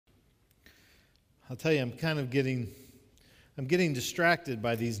I'll tell you, I'm getting distracted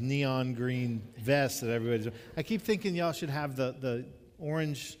by these neon green vests that everybody's doing. I keep thinking y'all should have the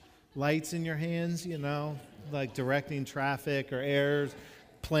orange lights in your hands, like directing traffic or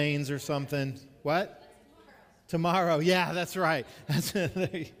airplanes or something. What? Tomorrow. Yeah, that's right.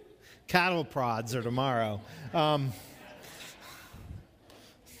 Cattle prods are tomorrow.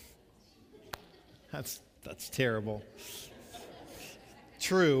 That's terrible.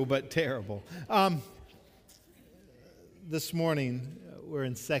 True, but terrible. This morning, we're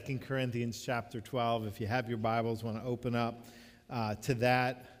in 2 Corinthians chapter 12. If you have your Bibles, want to open up to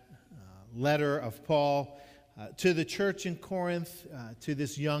that letter of Paul to the church in Corinth, to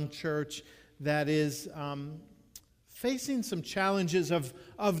this young church that is facing some challenges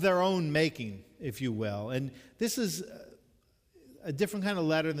of their own making, if you will. And this is a different kind of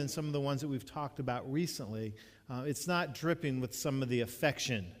letter than some of the ones that we've talked about recently. It's not dripping with some of the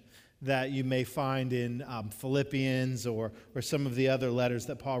affection that you may find in Philippians or some of the other letters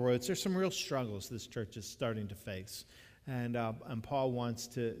that Paul wrote. There's some real struggles this church is starting to face. And Paul wants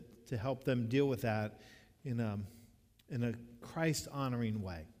to help them deal with that in a Christ-honoring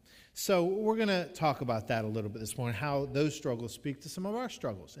way. So we're going to talk about that a little bit this morning, how those struggles speak to some of our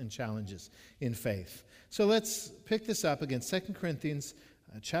struggles and challenges in faith. So let's pick this up again, 2 Corinthians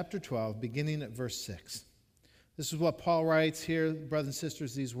chapter 12, beginning at verse 6. This is what Paul writes here, brothers and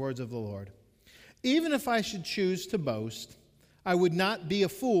sisters, these words of the Lord. Even if I should choose to boast, I would not be a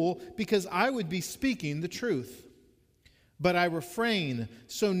fool, because I would be speaking the truth. But I refrain,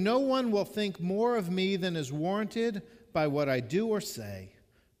 so no one will think more of me than is warranted by what I do or say,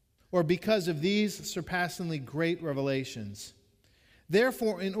 or because of these surpassingly great revelations.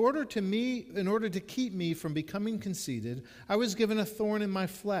 Therefore, in order to keep me from becoming conceited, I was given a thorn in my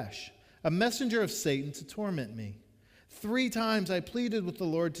flesh, a messenger of Satan to torment me. 3 times I pleaded with the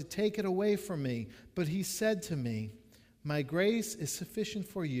Lord to take it away from me, but he said to me, "My grace is sufficient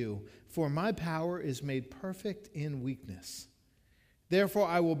for you, for my power is made perfect in weakness. Therefore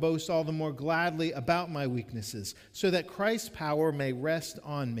I will boast all the more gladly about my weaknesses, so that Christ's power may rest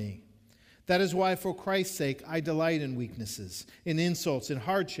on me. That is why, for Christ's sake, I delight in weaknesses, in insults, in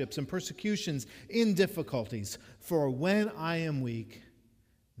hardships, in persecutions, in difficulties. For when I am weak,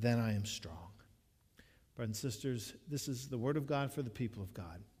 then I am strong." Brothers and sisters, this is the word of God for the people of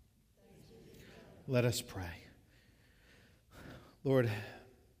God. Let us pray. Lord,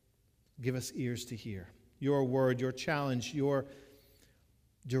 give us ears to hear your word, your challenge, your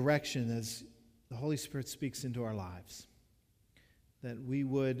direction as the Holy Spirit speaks into our lives, that we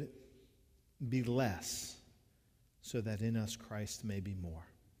would be less so that in us Christ may be more.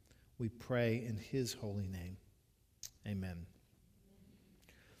 We pray in his holy name. Amen.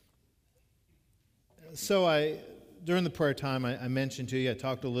 So during the prayer time, I mentioned to you, I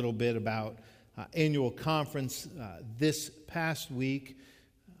talked a little bit about annual conference this past week.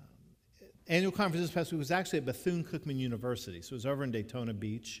 Annual conference this past week was actually at Bethune-Cookman University. So it was over in Daytona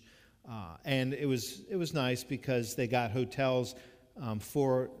Beach. And it was nice because they got hotels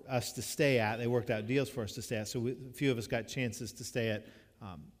for us to stay at. They worked out deals for us to stay at. So a few of us got chances to stay at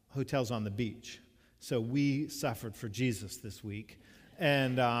hotels on the beach. So we suffered for Jesus this week.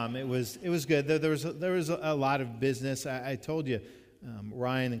 And it was good. There was a lot of business. I told you,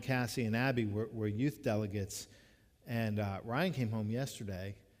 Ryan and Cassie and Abby were youth delegates. And Ryan came home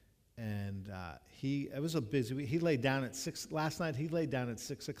yesterday. And it was a busy week. He laid down at 6 last night. He laid down at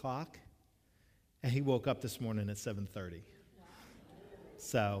 6 o'clock, and he woke up this morning at 7:30.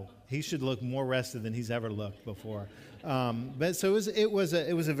 So he should look more rested than he's ever looked before. But so it was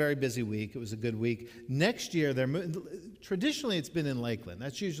a very busy week. It was a good week. Next year, traditionally it's been in Lakeland.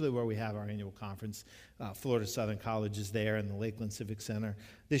 That's usually where we have our annual conference. Florida Southern College is there in the Lakeland Civic Center.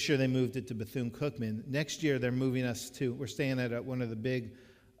 This year they moved it to Bethune-Cookman. Next year they're moving us we're staying at one of the big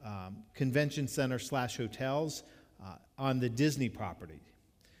convention center / hotels on the Disney property.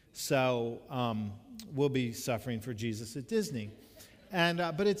 So we'll be suffering for Jesus at Disney. And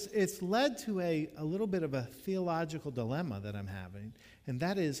but it's led to a little bit of a theological dilemma that I'm having, and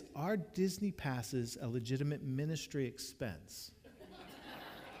that is, are Disney passes a legitimate ministry expense?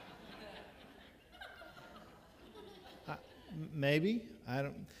 Maybe. I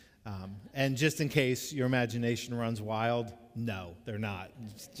don't. And just in case your imagination runs wild, no, they're not,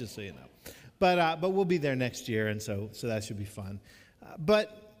 just so you know. But we'll be there next year, and so that should be fun.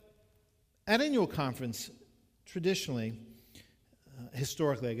 But at annual conference, traditionally,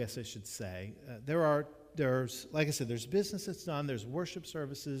 historically, I guess I should say, there are there's, like I said, there's business that's done, there's worship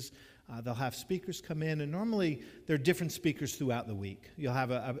services, they'll have speakers come in, and normally there are different speakers throughout the week. You'll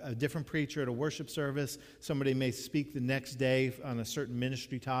have a different preacher at a worship service. Somebody may speak the next day on a certain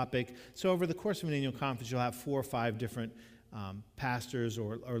ministry topic. So over the course of an annual conference, you'll have 4 or 5 different pastors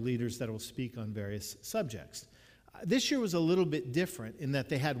or leaders that will speak on various subjects. This year was a little bit different in that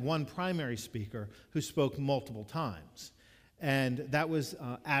they had one primary speaker who spoke multiple times. And that was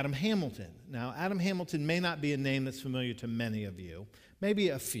Adam Hamilton. Now, Adam Hamilton may not be a name that's familiar to many of you, maybe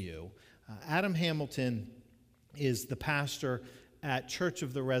a few. Adam Hamilton is the pastor at Church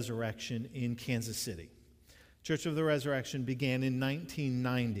of the Resurrection in Kansas City. Church of the Resurrection began in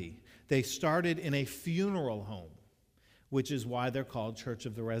 1990. They started in a funeral home, which is why they're called Church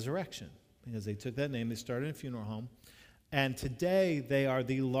of the Resurrection, because they took that name. They started in a funeral home. And today, they are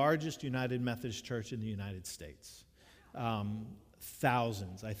the largest United Methodist church in the United States.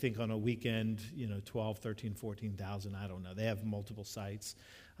 Thousands, I think on a weekend, 12, 13, 14,000, I don't know. They have multiple sites.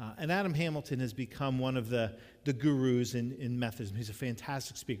 And Adam Hamilton has become one of the gurus in Methodism. He's a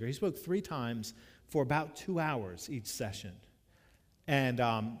fantastic speaker. He spoke 3 times for about 2 hours each session. And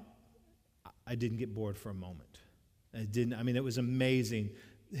I didn't get bored for a moment. It was amazing,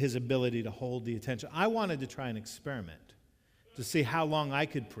 his ability to hold the attention. I wanted to try an experiment to see how long I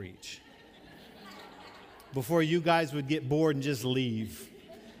could preach before you guys would get bored and just leave.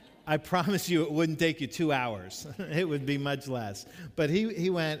 I promise you it wouldn't take you 2 hours. It would be much less. But he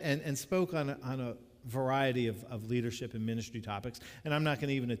went and spoke on a variety of leadership and ministry topics. And I'm not going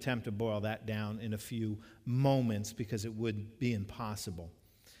to even attempt to boil that down in a few moments because it would be impossible.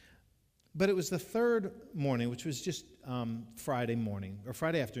 But it was the third morning, which was just Friday morning, or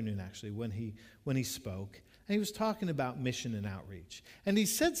Friday afternoon actually, when he spoke. And he was talking about mission and outreach. And he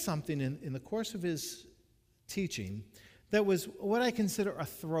said something in the course of his teaching that was what I consider a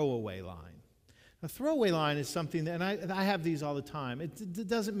throwaway line. A throwaway line is something that, and I have these all the time. It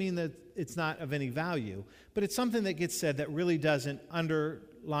doesn't mean that it's not of any value, but it's something that gets said that really doesn't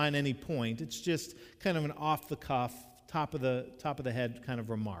underline any point. It's just kind of an off-the-cuff, top of the head kind of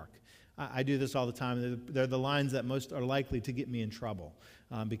remark. I do this all the time. They're the lines that most are likely to get me in trouble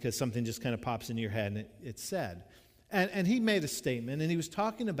because something just kind of pops into your head and it's said. And he made a statement, and he was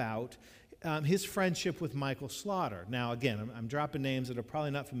talking about his friendship with Michael Slaughter. Now, again, I'm dropping names that are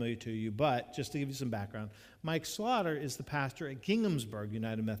probably not familiar to you, but just to give you some background, Mike Slaughter is the pastor at Ginghamsburg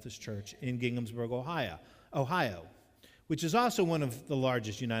United Methodist Church in Ginghamsburg, Ohio, which is also one of the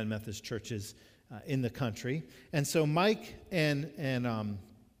largest United Methodist churches in the country. And so Mike and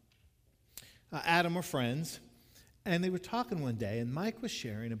Adam are friends, and they were talking one day, and Mike was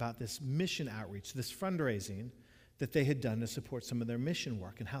sharing about this mission outreach, this fundraising that they had done to support some of their mission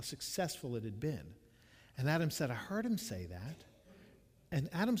work and how successful it had been. And Adam said, I heard him say that. And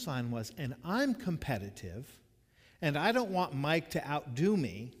Adam's line was, and I'm competitive, and I don't want Mike to outdo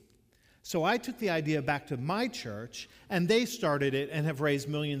me. So I took the idea back to my church, and they started it and have raised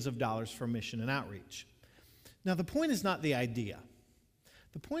millions of dollars for mission and outreach. Now, the point is not the idea.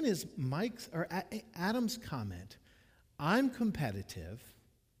 The point is Adam's comment, I'm competitive,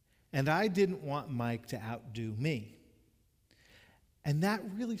 and I didn't want Mike to outdo me. And that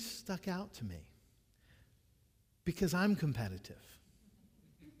really stuck out to me because I'm competitive.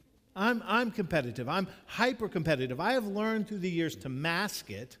 I'm competitive. I'm hyper-competitive. I have learned through the years to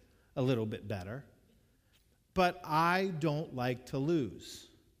mask it a little bit better, but I don't like to lose.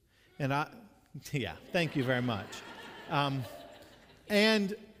 And thank you very much.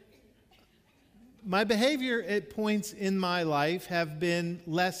 And my behavior at points in my life have been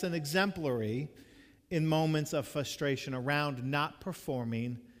less than exemplary in moments of frustration around not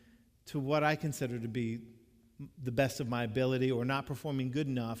performing to what I consider to be the best of my ability or not performing good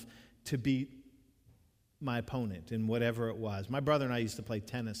enough to beat my opponent in whatever it was. My brother and I used to play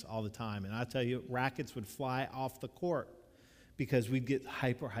tennis all the time, and I'll tell you, rackets would fly off the court because we'd get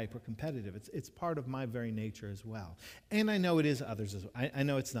hyper competitive. It's part of my very nature as well. And I know it is others as well. I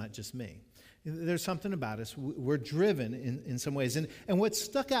know it's not just me. There's something about us. We're driven in some ways. And what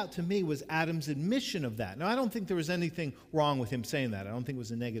stuck out to me was Adam's admission of that. Now, I don't think there was anything wrong with him saying that. I don't think it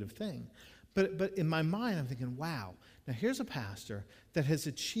was a negative thing. But in my mind, I'm thinking, wow, now here's a pastor that has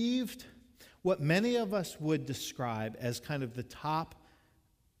achieved what many of us would describe as kind of the top,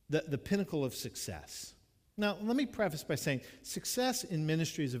 the pinnacle of success. Now, let me preface by saying success in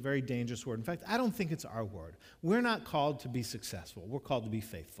ministry is a very dangerous word. In fact, I don't think it's our word. We're not called to be successful. We're called to be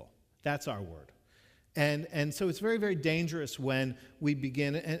faithful. That's our word. And so it's very, very dangerous when we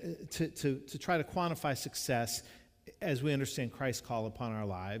begin to try to quantify success as we understand Christ's call upon our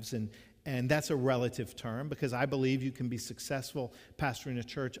lives. And that's a relative term because I believe you can be successful pastoring a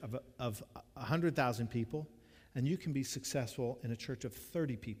church of 100,000 people, and you can be successful in a church of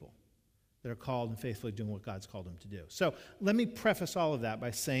 30 people that are called and faithfully doing what God's called them to do. So let me preface all of that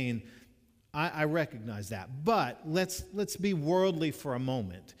by saying I recognize that. But let's be worldly for a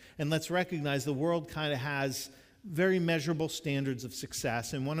moment, and let's recognize the world kind of has very measurable standards of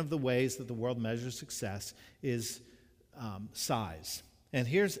success, and one of the ways that the world measures success is size. And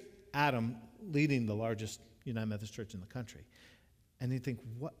here's Adam leading the largest United Methodist church in the country. And you think,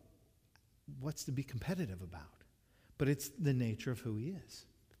 what's to be competitive about? But it's the nature of who he is.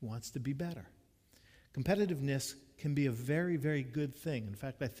 He wants to be better. Competitiveness can be a very, very good thing. In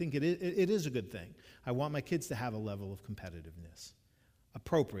fact, I think it is a good thing. I want my kids to have a level of competitiveness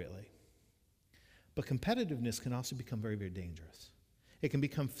appropriately. But competitiveness can also become very, very dangerous. It can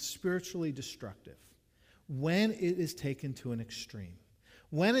become spiritually destructive when it is taken to an extreme,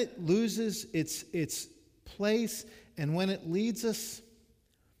 when it loses its place, and when it leads us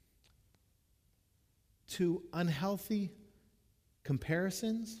to unhealthy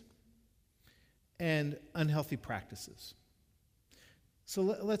comparisons and unhealthy practices. So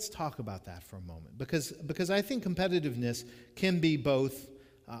let's talk about that for a moment, because I think competitiveness can be both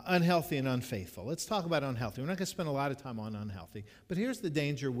unhealthy and unfaithful. Let's talk about unhealthy. We're not going to spend a lot of time on unhealthy, but here's the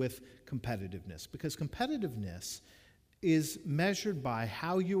danger with competitiveness, because competitiveness is measured by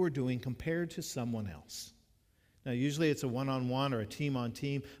how you are doing compared to someone else. Now, usually it's a one-on-one or a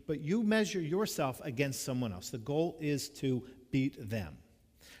team-on-team, but you measure yourself against someone else. The goal is to beat them.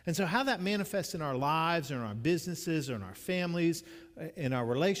 And so how that manifests in our lives, or in our businesses, or in our families, in our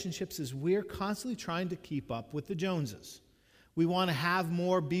relationships, is we're constantly trying to keep up with the Joneses. We want to have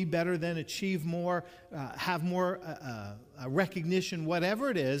more, be better than, achieve more, have more recognition, whatever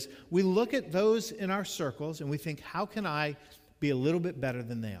it is. We look at those in our circles and we think, how can I be a little bit better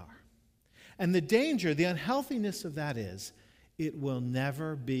than they are? And the danger, the unhealthiness of that is, it will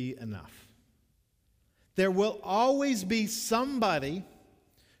never be enough. There will always be somebody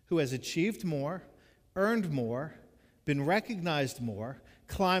who has achieved more, earned more, been recognized more,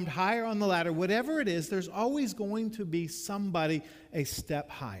 climbed higher on the ladder, whatever it is, there's always going to be somebody a step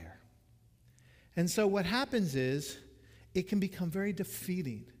higher. And so what happens is, it can become very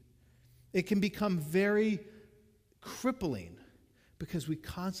defeating. It can become very crippling because we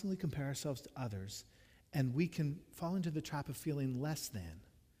constantly compare ourselves to others, and we can fall into the trap of feeling less than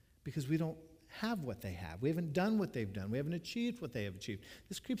because we don't have what they have. We haven't done what they've done. We haven't achieved what they have achieved.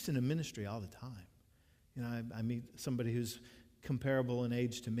 This creeps into ministry all the time. You know, I meet somebody who's comparable in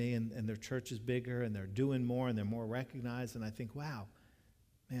age to me, and their church is bigger, and they're doing more, and they're more recognized, and I think, wow,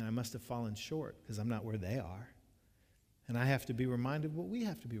 man, I must have fallen short because I'm not where they are. And I have to be reminded what we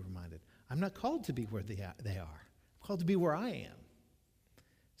have to be reminded. I'm not called to be where they are. I'm called to be where I am.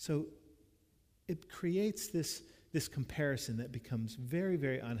 So it creates this comparison that becomes very,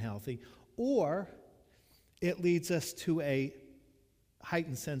 very unhealthy, or it leads us to a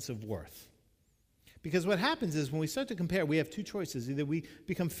heightened sense of worth. Because what happens is when we start to compare, we have two choices. Either we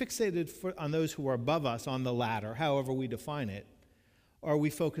become fixated on those who are above us on the ladder, however we define it, or we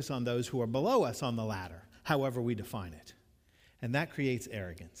focus on those who are below us on the ladder, however we define it. And that creates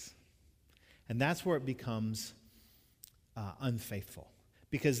arrogance. And that's where it becomes unfaithful.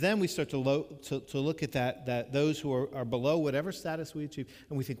 Because then we start to look at that those who are below whatever status we achieve,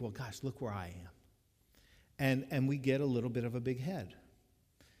 and we think, well, gosh, look where I am. And we get a little bit of a big head.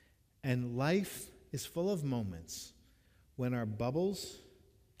 And life is full of moments when our bubbles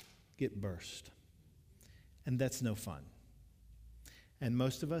get burst. And that's no fun. And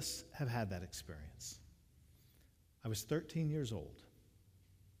most of us have had that experience. I was 13 years old.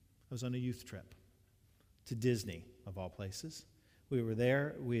 I was on a youth trip to Disney, of all places. We were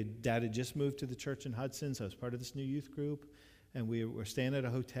there. Dad had just moved to the church in Hudson, so I was part of this new youth group. And we were staying at a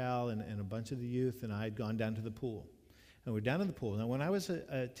hotel, and a bunch of the youth and I had gone down to the pool. And we're down in the pool. Now, when I was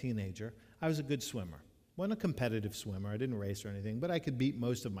a teenager, I was a good swimmer. Wasn't a competitive swimmer. I didn't race or anything, but I could beat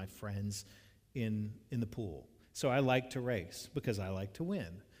most of my friends in the pool. So I liked to race because I liked to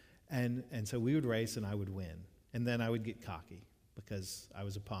win. And so we would race and I would win. And then I would get cocky because I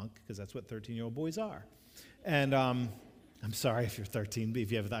was a punk, because that's what 13-year-old boys are. And I'm sorry if you're 13,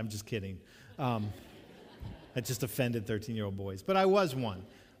 if you have, I'm just kidding. I just offended 13-year-old boys. But I was one.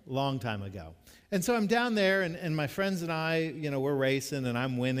 Long time ago. And so I'm down there, and my friends and I, we're racing, and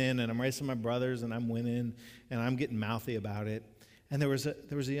I'm winning, and I'm racing my brothers, and I'm winning, and I'm getting mouthy about it. And there was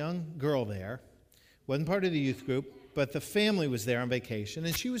a young girl there, wasn't part of the youth group, but the family was there on vacation,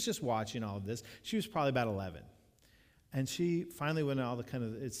 and she was just watching all of this. She was probably about 11. And she finally, when all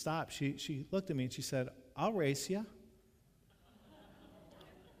the it stopped, she looked at me and she said, "I'll race you."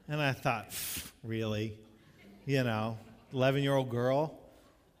 And I thought, really? 11-year-old girl?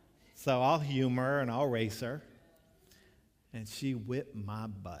 So I'll humor her and I'll race her. And she whipped my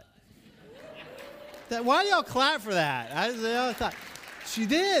butt. Why do y'all clap for that? I thought, she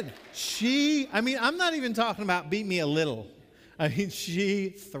did. I'm not even talking about beat me a little. She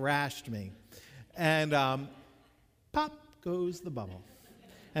thrashed me. And pop goes the bubble.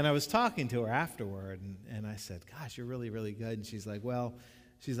 And I was talking to her afterward, and I said, gosh, you're really, really good. And she's like,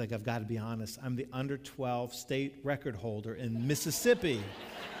 I've got to be honest. I'm the under 12 state record holder in Mississippi.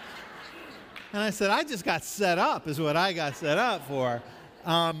 And I said, I just got set up is what I got set up for.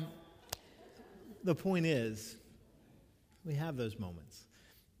 The point is, we have those moments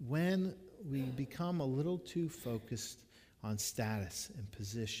when we become a little too focused on status and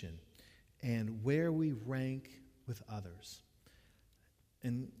position and where we rank with others.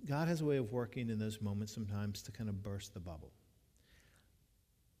 And God has a way of working in those moments sometimes to kind of burst the bubble.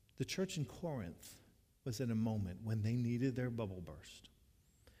 The church in Corinth was in a moment when they needed their bubble burst.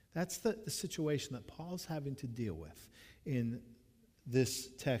 That's the situation that Paul's having to deal with in this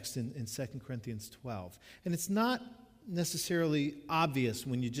text in 2 Corinthians 12. And it's not necessarily obvious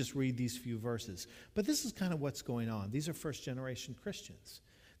when you just read these few verses, but this is kind of what's going on. These are first-generation Christians.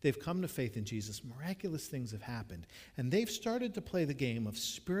 They've come to faith in Jesus. Miraculous things have happened. And they've started to play the game of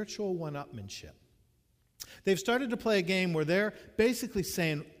spiritual one-upmanship. They've started to play a game where they're basically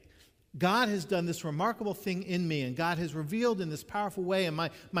saying, God has done this remarkable thing in me, and God has revealed in this powerful way, and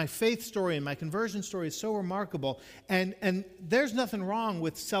my faith story and my conversion story is so remarkable, and there's nothing wrong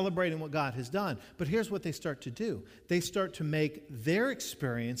with celebrating what God has done. But here's what they start to do. They start to make their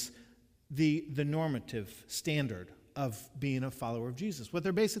experience the normative standard of being a follower of Jesus. What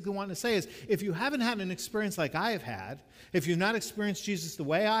they're basically wanting to say is, if you haven't had an experience like I have had, if you've not experienced Jesus the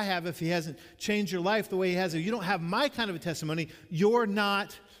way I have, if he hasn't changed your life the way he has, if you don't have my kind of a testimony, you're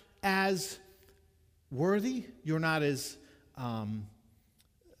not as worthy, you're not as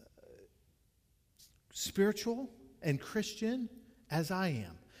spiritual and Christian as I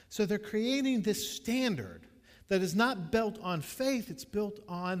am. So they're creating this standard that is not built on faith, it's built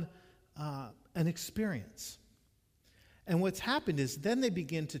on an experience. And what's happened is then they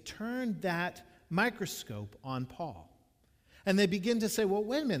begin to turn that microscope on Paul. And they begin to say, well,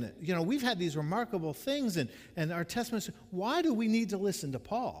 wait a minute, we've had these remarkable things and our testimonies. Why do we need to listen to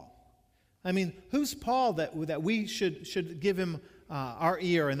Paul? Who's Paul that we should give him our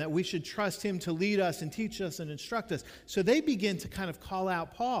ear and that we should trust him to lead us and teach us and instruct us? So they begin to kind of call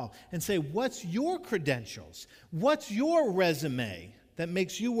out Paul and say, what's your credentials? What's your resume that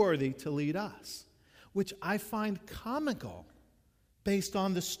makes you worthy to lead us? Which I find comical based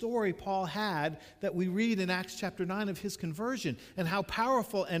on the story Paul had that we read in Acts chapter 9 of his conversion and how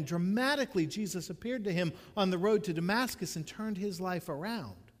powerful and dramatically Jesus appeared to him on the road to Damascus and turned his life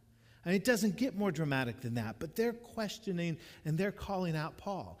around. And it doesn't get more dramatic than that, but they're questioning and they're calling out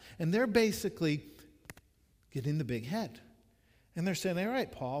Paul. And they're basically getting the big head. And they're saying, all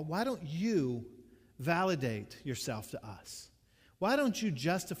right, Paul, why don't you validate yourself to us? Why don't you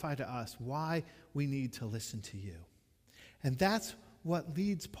justify to us why we need to listen to you? And that's what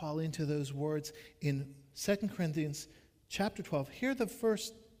leads Paul into those words in 2 Corinthians chapter 12. Hear the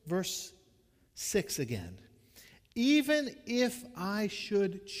first verse 6 again. Even if I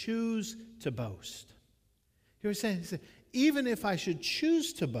should choose to boast. He was saying, even if I should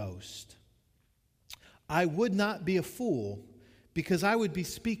choose to boast, I would not be a fool because I would be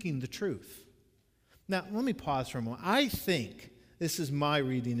speaking the truth. Now, let me pause for a moment. I think, this is my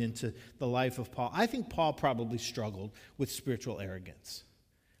reading into the life of Paul, I think Paul probably struggled with spiritual arrogance.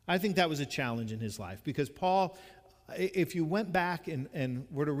 I think that was a challenge in his life because Paul, if you went back and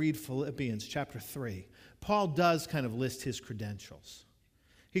were to read Philippians chapter 3, Paul does kind of list his credentials.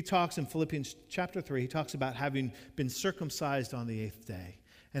 He talks in Philippians chapter 3, he talks about having been circumcised on the 8th day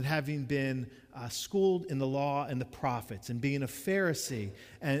and having been schooled in the law and the prophets and being a Pharisee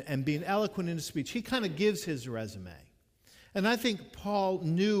and being eloquent in his speech. He kind of gives his resume. And I think Paul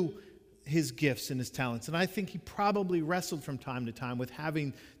knew his gifts and his talents, and I think he probably wrestled from time to time with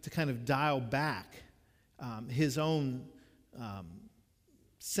having to kind of dial back his own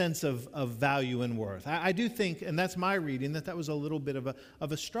sense of value and worth. I do think, and that's my reading, that was a little bit of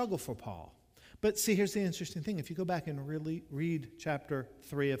a struggle for Paul. But see, here's the interesting thing. If you go back and really read chapter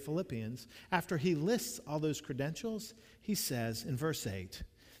 3 of Philippians, after he lists all those credentials, he says in verse 8,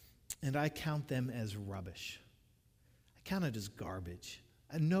 and I count them as rubbish. I count it as garbage.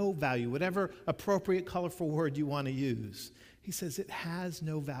 No value, whatever appropriate, colorful word you want to use. He says it has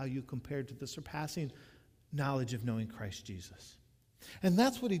no value compared to the surpassing knowledge of knowing Christ Jesus. And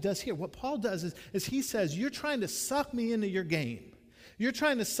that's what he does here. What Paul does is he says, you're trying to suck me into your game. You're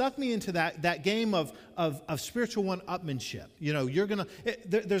trying to suck me into that game of spiritual one-upmanship. You know,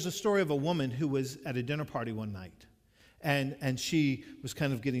 there's a story of a woman who was at a dinner party one night, and she was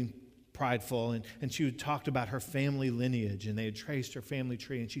kind of getting prideful, and she had talked about her family lineage, and they had traced her family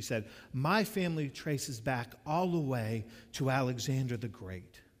tree, and she said, my family traces back all the way to Alexander the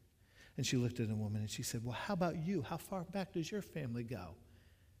Great. And she looked at the woman and she said, well, how about you? How far back does your family go?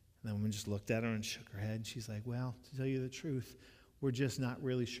 And the woman just looked at her and shook her head, and she's like, well, to tell you the truth, we're just not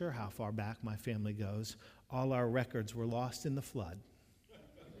really sure how far back my family goes. All our records were lost in the flood.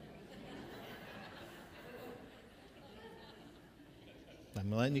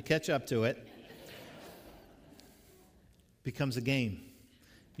 I'm letting you catch up to it. Becomes a game.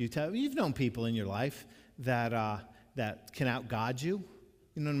 You've known people in your life that can out-God you.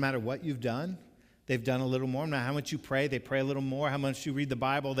 You know, no matter what you've done, they've done a little more. No matter how much you pray, they pray a little more. How much you read the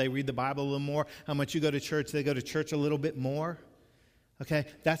Bible, they read the Bible a little more. How much you go to church, they go to church a little bit more. Okay,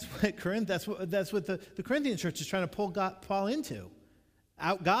 that's what the Corinthian church is trying to pull Paul into.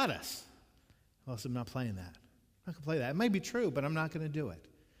 Out-God us. Well, so I'm not playing that. I'm not going to play that. It may be true, but I'm not going to do it.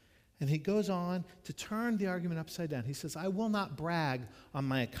 And he goes on to turn the argument upside down. He says, I will not brag on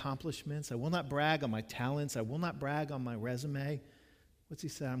my accomplishments. I will not brag on my talents. I will not brag on my resume. What's he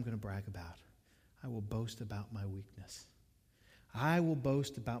say I'm going to brag about? I will boast about my weakness. I will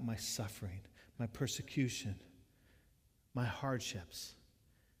boast about my suffering, my persecution, my hardships.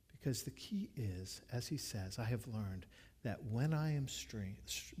 Because the key is, as he says, I have learned that when I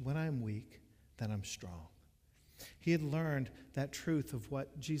am weak, then I'm strong. He had learned that truth of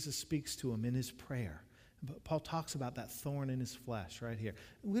what Jesus speaks to him in his prayer. But Paul talks about that thorn in his flesh right here.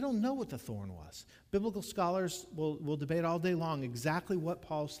 We don't know what the thorn was. Biblical scholars will debate all day long exactly what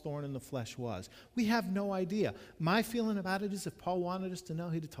Paul's thorn in the flesh was. We have no idea. My feeling about it is if Paul wanted us to know,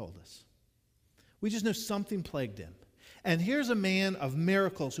 he'd have told us. We just know something plagued him. And here's a man of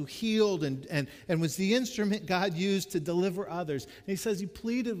miracles who healed and was the instrument God used to deliver others. And he says he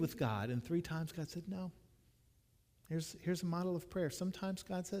pleaded with God, and 3 times God said no. Here's a model of prayer. Sometimes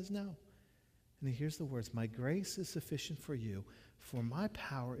God says no. And here's the words, my grace is sufficient for you, for my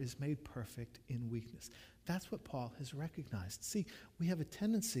power is made perfect in weakness. That's what Paul has recognized. See, we have a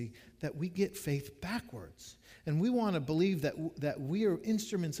tendency that we get faith backwards. And we want to believe that we are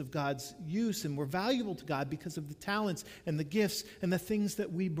instruments of God's use and we're valuable to God because of the talents and the gifts and the things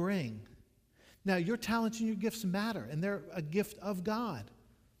that we bring. Now, your talents and your gifts matter, and they're a gift of God.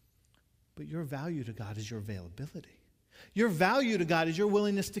 But your value to God is your availability. Your value to God is your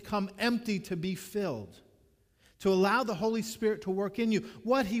willingness to come empty to be filled, to allow the Holy Spirit to work in you.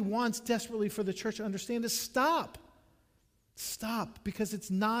 What he wants desperately for the church to understand is stop. Stop, because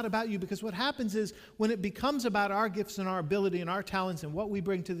it's not about you. Because what happens is when it becomes about our gifts and our ability and our talents and what we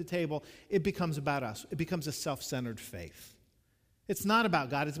bring to the table, it becomes about us. It becomes a self-centered faith. It's not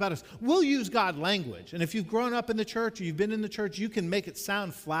about God, it's about us. We'll use God language. And if you've grown up in the church or you've been in the church, you can make it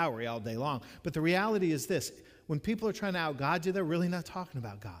sound flowery all day long. But the reality is this. When people are trying to out-God you, they're really not talking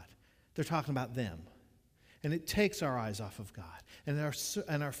about God. They're talking about them. And it takes our eyes off of God. And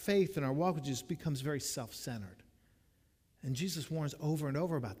our faith and our walk with Jesus becomes very self-centered. And Jesus warns over and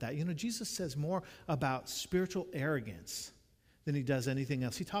over about that. You know, Jesus says more about spiritual arrogance than he does anything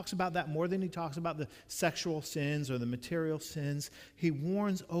else. He talks about that more than he talks about the sexual sins or the material sins. He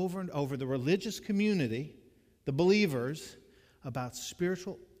warns over and over the religious community, the believers, about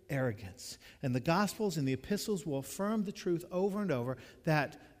spiritual arrogance. And the Gospels and the epistles will affirm the truth over and over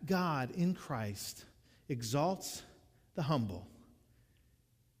that God in Christ exalts the humble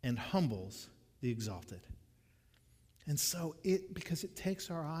and humbles the exalted. And so because it takes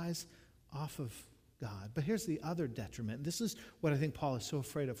our eyes off of God. But here's the other detriment. This is what I think Paul is so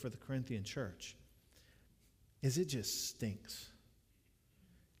afraid of for the Corinthian church, is it just stinks.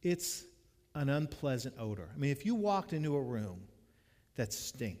 It's an unpleasant odor. I mean, if you walked into a room that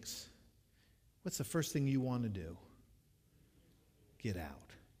stinks, what's the first thing you want to do? Get out.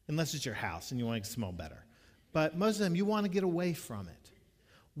 Unless it's your house and you want to smell better. But most of the time, you want to get away from it.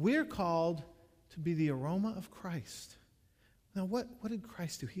 We're called to be the aroma of Christ. Now, what did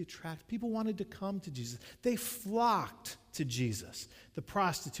Christ do? He attracted. People wanted to come to Jesus. They flocked to Jesus. The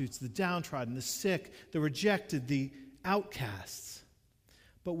prostitutes, the downtrodden, the sick, the rejected, the outcasts.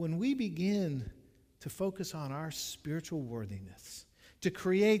 But when we begin to focus on our spiritual worthiness, to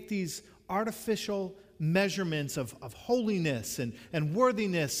create these artificial measurements of holiness and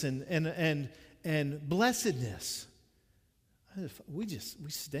worthiness and blessedness, we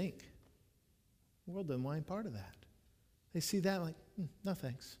stink. The world doesn't want any part of that. They see that like, no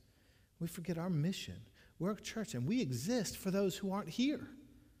thanks. We forget our mission. We're a church, and we exist for those who aren't here.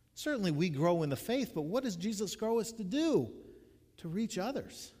 Certainly we grow in the faith, but what does Jesus grow us to do? to reach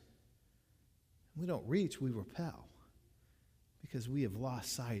others. We don't reach, we repel, because we have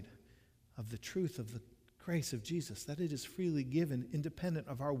lost sight of the truth of the grace of Jesus, that it is freely given independent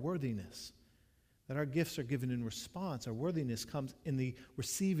of our worthiness, that our gifts are given in response. Our worthiness comes in the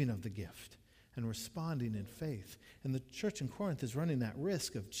receiving of the gift and responding in faith. And the church in Corinth is running that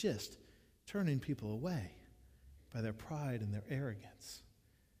risk of just turning people away by their pride and their arrogance.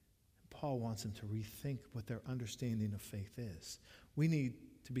 And Paul wants them to rethink what their understanding of faith is. We need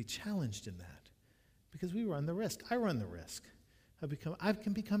to be challenged in that because we run the risk. I run the risk. I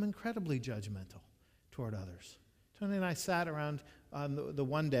can become incredibly judgmental toward others. Tony and I sat around on the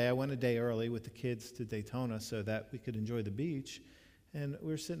one day. I went a day early with the kids to Daytona so that we could enjoy the beach. And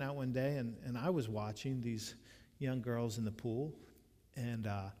we were sitting out one day, and I was watching these young girls in the pool, and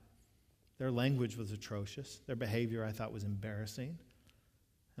their language was atrocious. Their behavior, I thought, was embarrassing.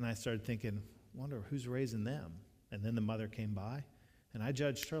 And I started thinking, wonder who's raising them? And then the mother came by, and I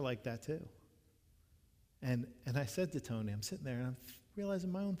judged her like that too. And I said to Tony, I'm sitting there, and I'm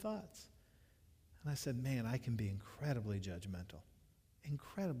realizing my own thoughts. And I said, man, I can be incredibly judgmental,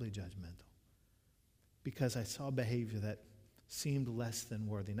 because I saw behavior that seemed less than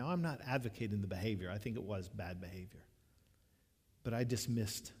worthy. Now, I'm not advocating the behavior. I think it was bad behavior. But I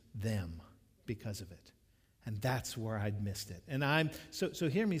dismissed them because of it. And that's where I'd missed it. And so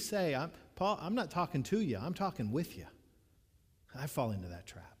hear me say, Paul, I'm not talking to you. I'm talking with you. I fall into that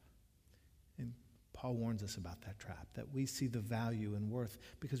trap. And Paul warns us about that trap, that we see the value and worth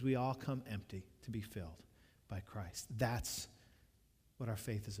because we all come empty to be filled by Christ. That's what our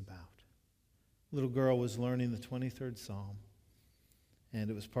faith is about. A little girl was learning the 23rd Psalm. And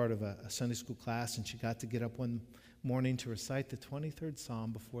it was part of a Sunday school class, and she got to get up one morning to recite the 23rd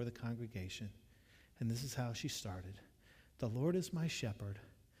Psalm before the congregation. And this is how she started. The Lord is my shepherd.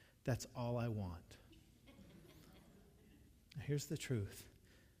 That's all I want. Now, here's the truth.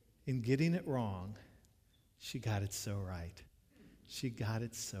 In getting it wrong, she got it so right. She got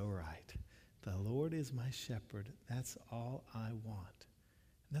it so right. The Lord is my shepherd. That's all I want.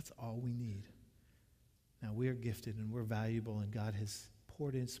 And that's all we need. Now, we are gifted and we're valuable, and God has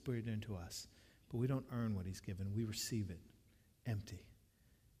poured His Spirit into us. But we don't earn what He's given. We receive it empty.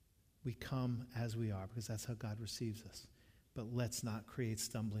 We come as we are because that's how God receives us. But let's not create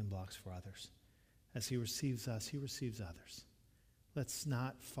stumbling blocks for others. As He receives us, He receives others. Let's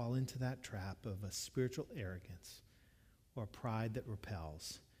not fall into that trap of a spiritual arrogance or pride that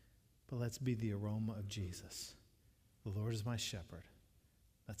repels. But let's be the aroma of Jesus. The Lord is my shepherd.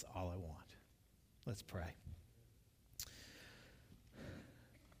 That's all I want. Let's pray.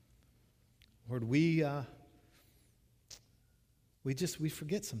 Lord, we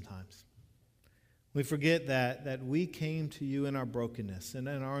forget sometimes. We forget that we came to you in our brokenness and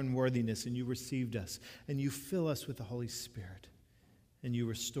in our unworthiness, and you received us, and you fill us with the Holy Spirit, and you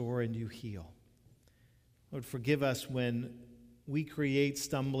restore and you heal. Lord, forgive us when we create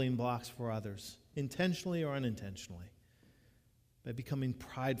stumbling blocks for others, intentionally or unintentionally, by becoming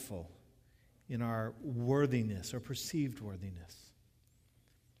prideful in our worthiness or perceived worthiness.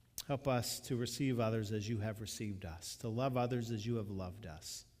 Help us to receive others as you have received us, to love others as you have loved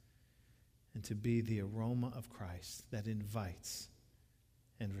us, and to be the aroma of Christ that invites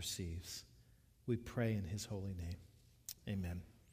and receives. We pray in His holy name. Amen.